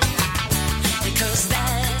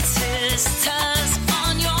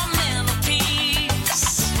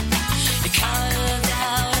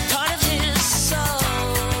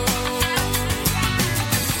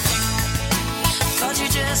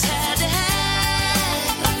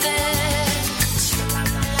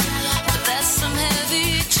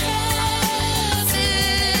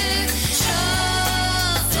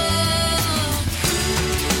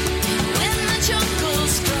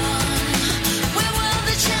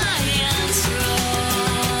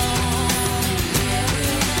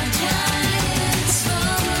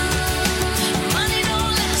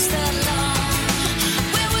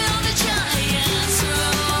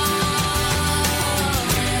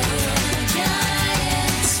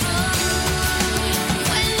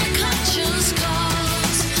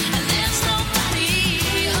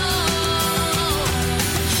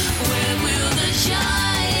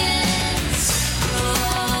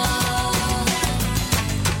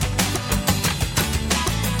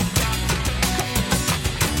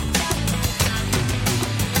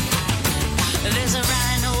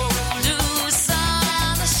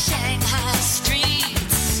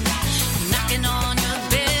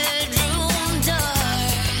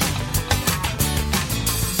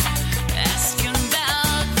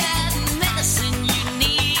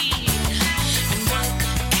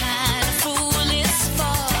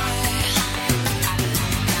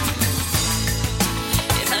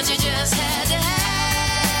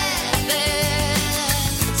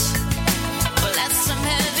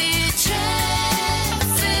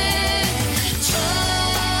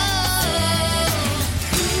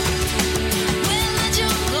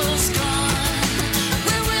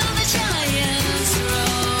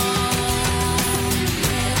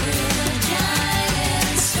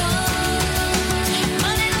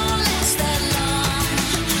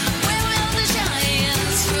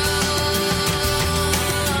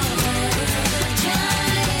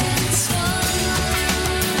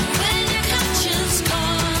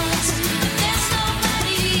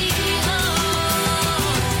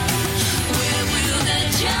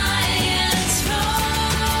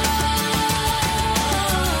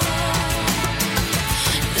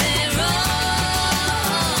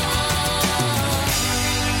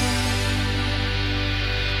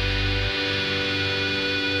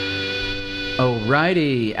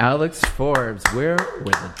 Alrighty, Alex Forbes, where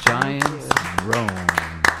the giants roam.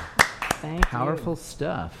 Thank Powerful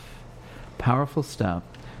stuff. Powerful stuff.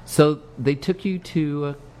 So they took you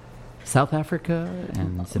to South Africa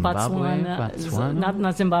and Zimbabwe, Botswana?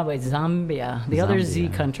 Not Zimbabwe, Zambia, the other Z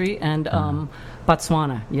Zambia. country, and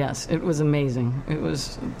Botswana. Yes, it was amazing. It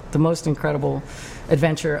was the most incredible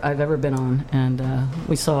adventure I've ever been on, and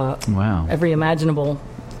we saw Wow. every imaginable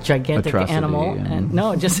gigantic Atrocity, animal. and- And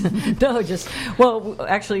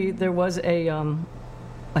actually, there was a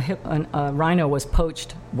rhino was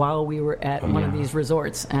poached while we were at one of these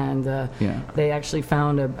resorts, and they actually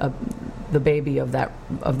found the baby of that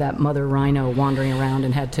mother rhino wandering around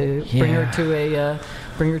and had to bring her to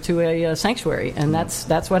a sanctuary, and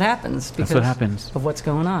that's what happens because what happens. of what's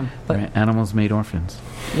going on. But Right, animals made orphans.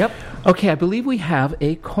 yep, Okay, I believe we have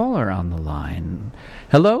a caller on the line.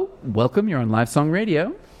 Hello, welcome. You're on Live Song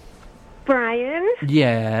Radio. Brian.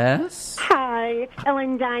 Yes. Hi, it's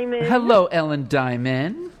Ellen Diamond. Hello, Ellen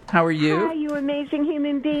Diamond. How are you? Hi, you amazing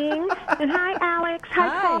human being. And hi, Alex.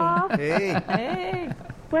 Hi, Paul. Hey. hey,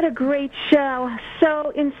 What a great show.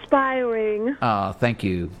 So inspiring. Oh, thank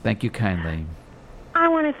you. Thank you kindly. I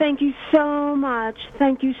want to thank you so much.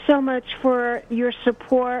 Thank you so much for your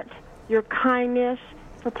support, your kindness,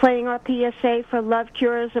 for playing our PSA for Love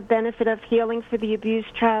Cures, a benefit of healing for the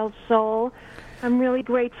abused child's soul. I'm really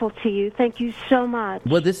grateful to you. Thank you so much.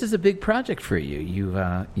 Well, this is a big project for you.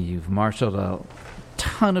 You've marshaled a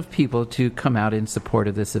ton of people to come out in support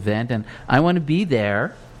of this event, and I want to be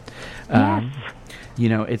there. Yes.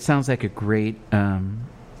 It sounds like a great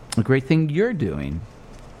thing you're doing.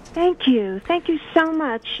 Thank you. Thank you so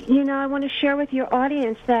much. I want to share with your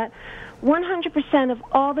audience that 100% of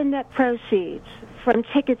all the net proceeds from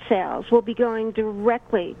ticket sales will be going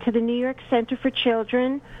directly to the New York Center for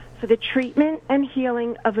Children for the treatment and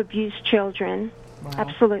healing of abused children. Wow.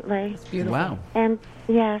 Absolutely. beautiful. Wow. And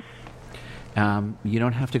yes. You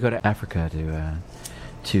don't have to go to Africa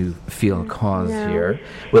to feel a cause No. here.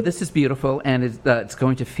 Well, this is beautiful, and it's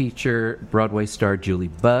going to feature Broadway star Julie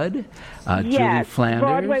Budd, Julie Yes, Flanders.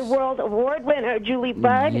 Broadway World Award winner Julie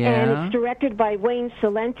Budd, Yeah. and it's directed by Wayne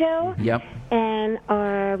Salento. Yep. And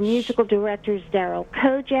our musical director is Daryl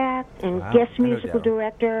Kojak, and Wow, guest I know musical Daryl.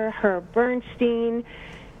 director Herb Bernstein.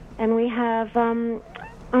 And we have, oh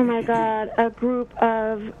my God, a group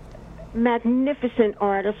of magnificent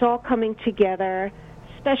artists all coming together.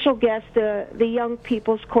 Special guest, the Young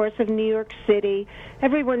People's Chorus of New York City.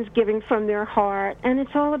 Everyone's giving from their heart, and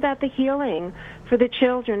it's all about the healing for the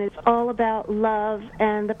children. It's all about love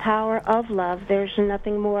and the power of love. There's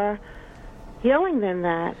nothing more healing than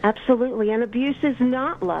that. Absolutely. And abuse is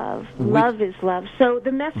not love. Love is love. So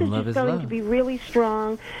the message Love is is going love. to be really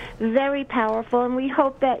strong, very powerful, and we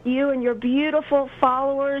hope that you and your beautiful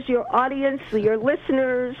followers, your audience, your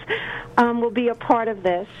listeners will be a part of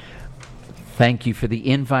this. Thank you for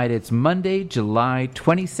the invite. It's Monday, July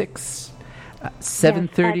 26th,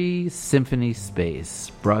 7:30, Symphony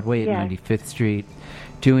Space, Broadway at Yes. 95th Street.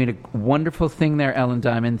 Doing a wonderful thing there, Ellen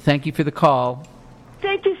Diamond. Thank you for the call.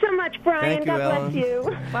 Thank you so much, Brian. Thank you, God Ellen. bless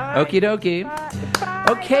you. Okie dokie. Bye.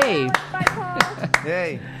 Okay. Bye, Paul.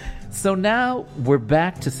 Hey. So now we're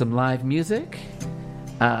back to some live music.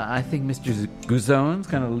 I think Mr. Guzon's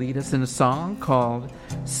going to lead us in a song called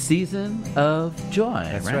Season of Joy.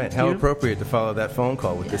 That's right. How Beautiful. appropriate to follow that phone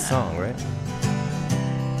call with this song, right?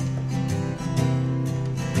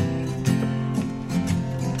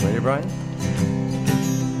 Ready, Brian?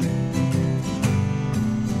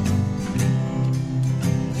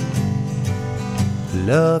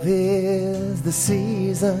 Love is the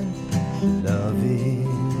season. Love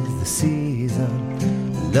is the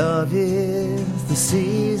season. Love is the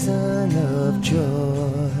season of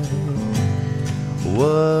joy.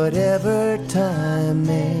 Whatever time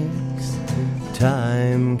makes,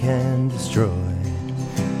 time can destroy.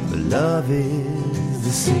 But love is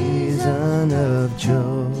the season of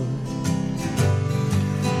joy.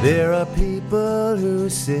 There are people who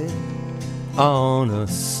sit on a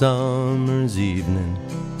summer's evening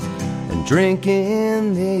and drink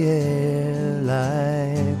in the air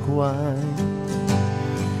like wine,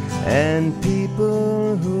 and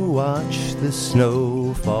people who watch the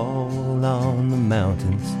snow fall on the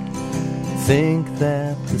mountains think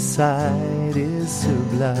that the sight is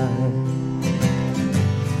sublime.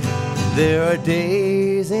 There are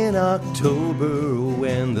days in October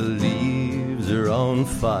when the leaves are on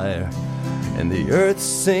fire and the earth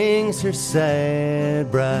sings her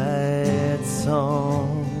sad, bright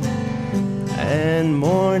song, and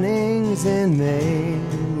mornings in May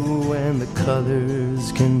when the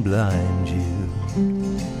colors can blind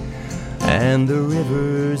you, and the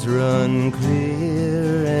rivers run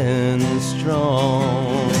clear and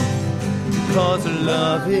strong. 'Cause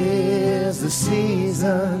love is the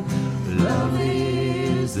season, love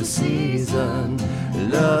is the season,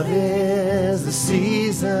 love is the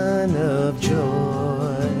season of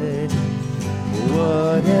joy.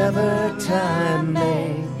 Whatever time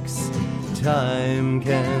makes, time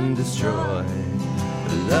can destroy.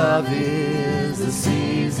 Love is the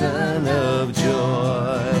season of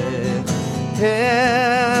joy.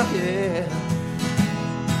 Yeah, yeah.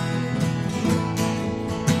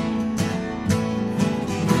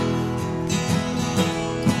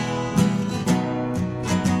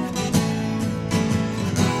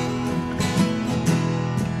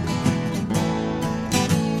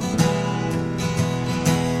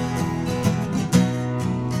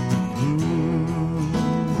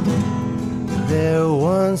 There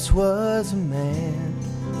once was a man,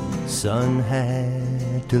 son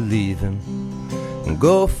had to leave him and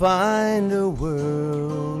go find a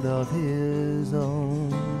world of his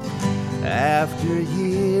own. After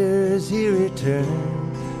years he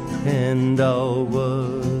returned and all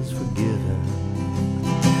was forgiven.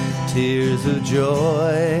 Tears of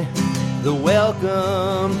joy that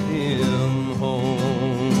welcomed him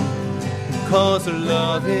home. 'Cause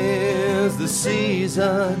love is the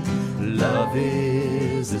season, love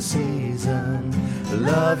is the season,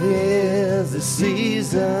 love is the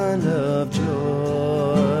season of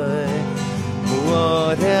joy.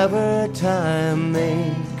 Whatever time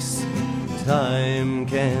makes, time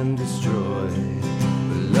can destroy.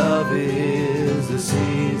 Love is the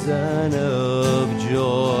season of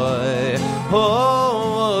joy.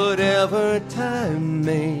 Oh, whatever time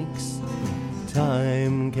makes,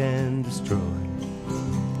 time can destroy.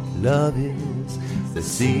 Love is the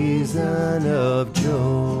season of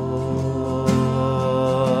joy.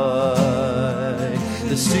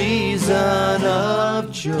 The season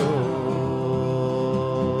of joy.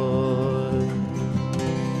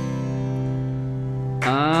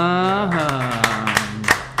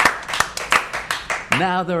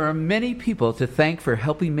 Now, there are many people to thank for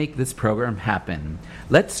helping make this program happen.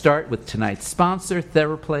 Let's start with tonight's sponsor,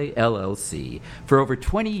 TheraPlay LLC. For over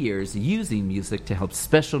 20 years, using music to help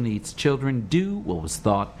special needs children do what was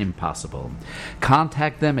thought impossible.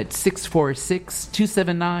 Contact them at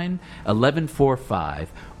 646-279-1145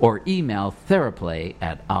 or email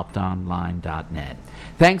theraplay@optonline.net.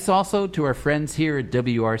 Thanks also to our friends here at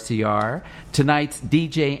WRCR. Tonight's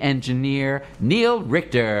DJ engineer, Neil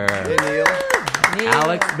Richter. Hey, Neil.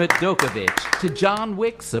 Alex Medokovich, to John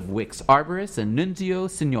Wicks of Wicks Arborist and Nunzio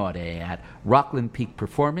Signore at Rockland Peak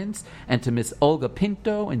Performance, and to Miss Olga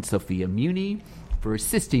Pinto and Sophia Muni for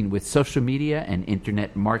assisting with social media and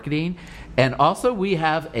internet marketing. And also we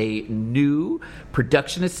have a new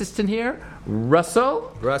production assistant here,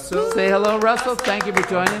 Russell. Russell. Say hello, Russell. Thank you for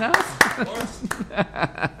joining us.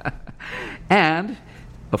 And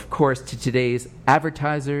of course, to today's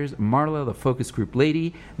advertisers, Marla, the focus group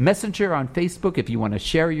lady, Messenger on Facebook if you want to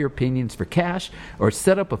share your opinions for cash or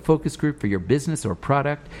set up a focus group for your business or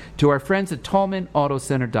product, to our friends at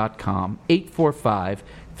TallmanAutoCenter.com,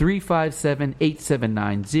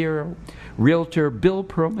 845-357-8790, Realtor Bill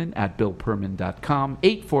Perlman at BillPerlman.com,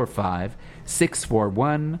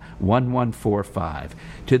 845-641-1145.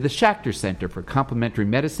 To the Schachter Center for Complementary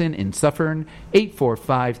Medicine in Suffern,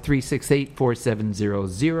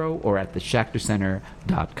 845-368-4700 or at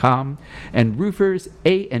theschachttercenter.com. And roofers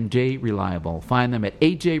A&J Reliable. Find them at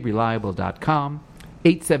ajreliable.com,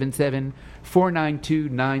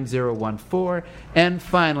 877-492-9014. And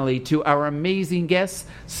finally, to our amazing guests,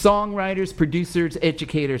 songwriters, producers,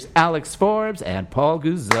 educators, Alex Forbes and Paul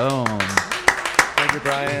Guzone. Thank you,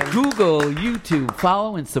 Brian. Google, YouTube,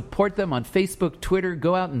 follow and support them on Facebook, Twitter.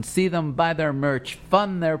 Go out and see them, buy their merch,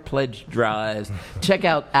 fund their pledge drives. Check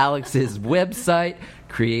out Alex's website,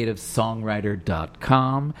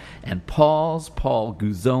 creativesongwriter.com, and Paul's,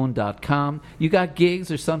 paulguzone.com. You got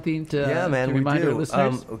gigs or something to, Yeah, man, to we remind our do.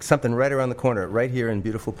 listeners? Something right around the corner, right here in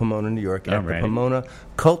beautiful Pomona, New York, at the Alrighty. Pomona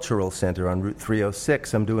Cultural Center on Route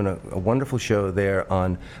 306. I'm doing a wonderful show there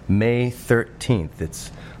on May 13th.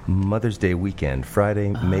 It's Mother's Day weekend,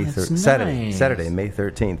 Friday, May that's 13th. nice. Saturday, May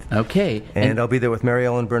 13th. Okay. And I'll be there with Mary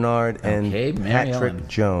Ellen Bernard and Okay, Mary Patrick Ellen.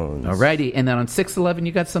 Jones. Alrighty. And then on 6/11,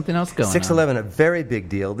 you got something else going on. 6/11, a very big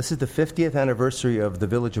deal. This is the 50th anniversary of the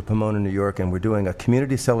Village of Pomona, New York, and we're doing a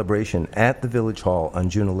community celebration at the Village Hall on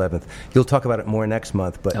June 11th. You'll talk about it more next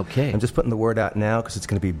month, but Okay. I'm just putting the word out now because it's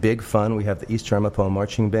going to be big fun. We have the East Ramapo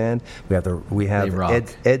Marching Band. We have rock.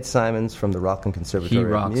 Ed Simons from the Rockland Conservatory of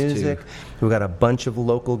rocks, Music. too. We've got a bunch of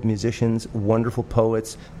local musicians, wonderful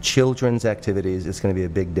poets, children's activities. It's going to be a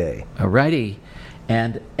big day. Alrighty.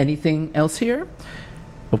 And anything else here?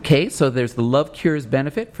 Okay, so there's the Love Cures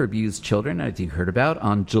benefit for abused children, as you heard about,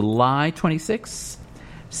 on July 26th,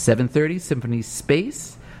 7:30, Symphony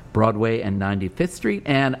Space, Broadway and 95th Street.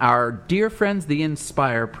 And our dear friends, the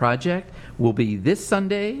Inspire Project, will be this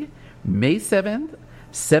Sunday, May 7th,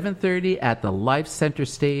 7:30 at the Life Center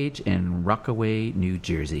Stage in Rockaway, New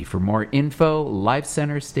Jersey. For more info,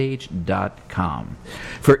 lifecenterstage.com.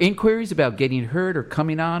 For inquiries about getting heard or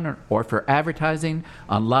coming on or for advertising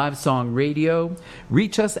on Live Song Radio,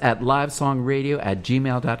 reach us at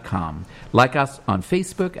livesongradio@gmail.com. Like us on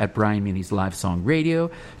Facebook at Brian Muni's Live Song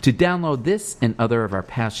Radio. To download this and other of our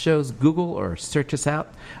past shows, Google or search us out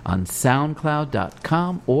on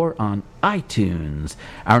SoundCloud.com or on iTunes.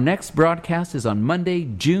 Our next broadcast is on Monday,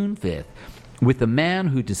 June 5th, with the man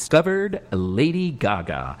who discovered Lady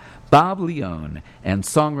Gaga, Bob Leone, and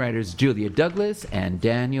songwriters Julia Douglas and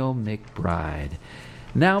Daniel McBride.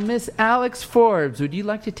 Now, Miss Alex Forbes, would you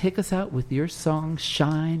like to take us out with your song,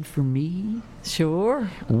 Shine for Me?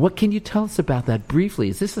 Sure. What can you tell us about that briefly?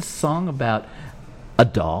 Is this a song about a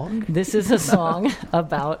dog? This is a song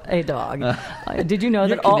about a dog. Did you know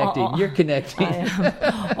You're that connecting. You're connecting.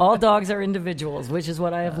 all dogs are individuals, which is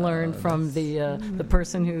what I have learned from the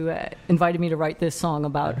person who invited me to write this song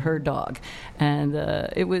about her dog. And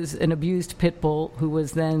it was an abused pit bull who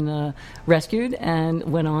was then rescued and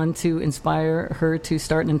went on to inspire her to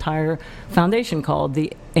start an entire foundation called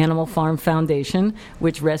the Animal Farm Foundation,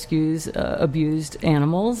 which rescues abused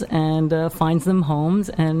animals and finds them homes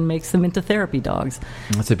and makes them into therapy dogs.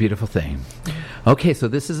 That's a beautiful thing. Okay, so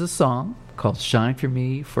this is a song called Shine for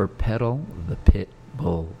Me for Petal the Pit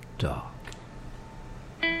Bull Dog.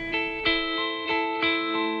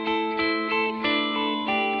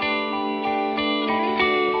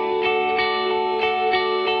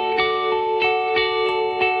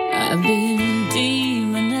 I've been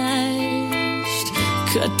demonized,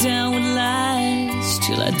 cut down with lies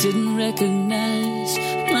till I didn't recognize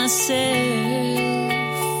myself.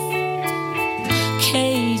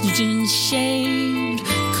 Caged and shamed,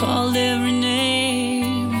 called every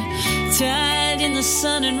name, tied in the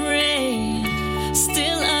sun and rain.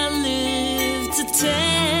 Still I live to tell.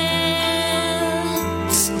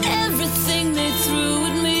 'Cause everything they threw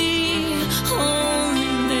at me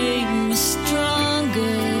only made me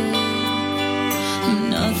stronger.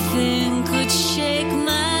 Nothing could shake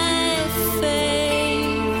my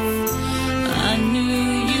faith. I knew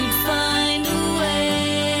you'd find a way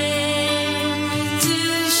to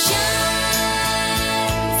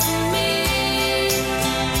shine for me.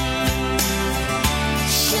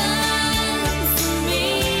 Shine for me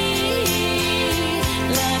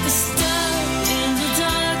like a star in the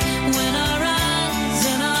dark when our eyes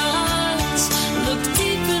and our hearts look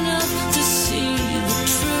deep enough to see the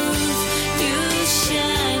truth. You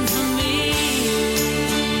shine for me,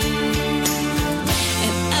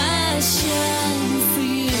 and I shine for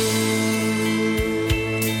you.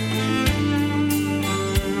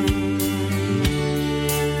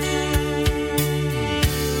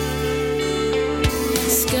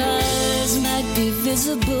 Scars might be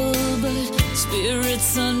visible, but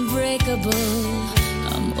spirit's unbreakable.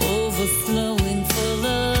 I'm overflowing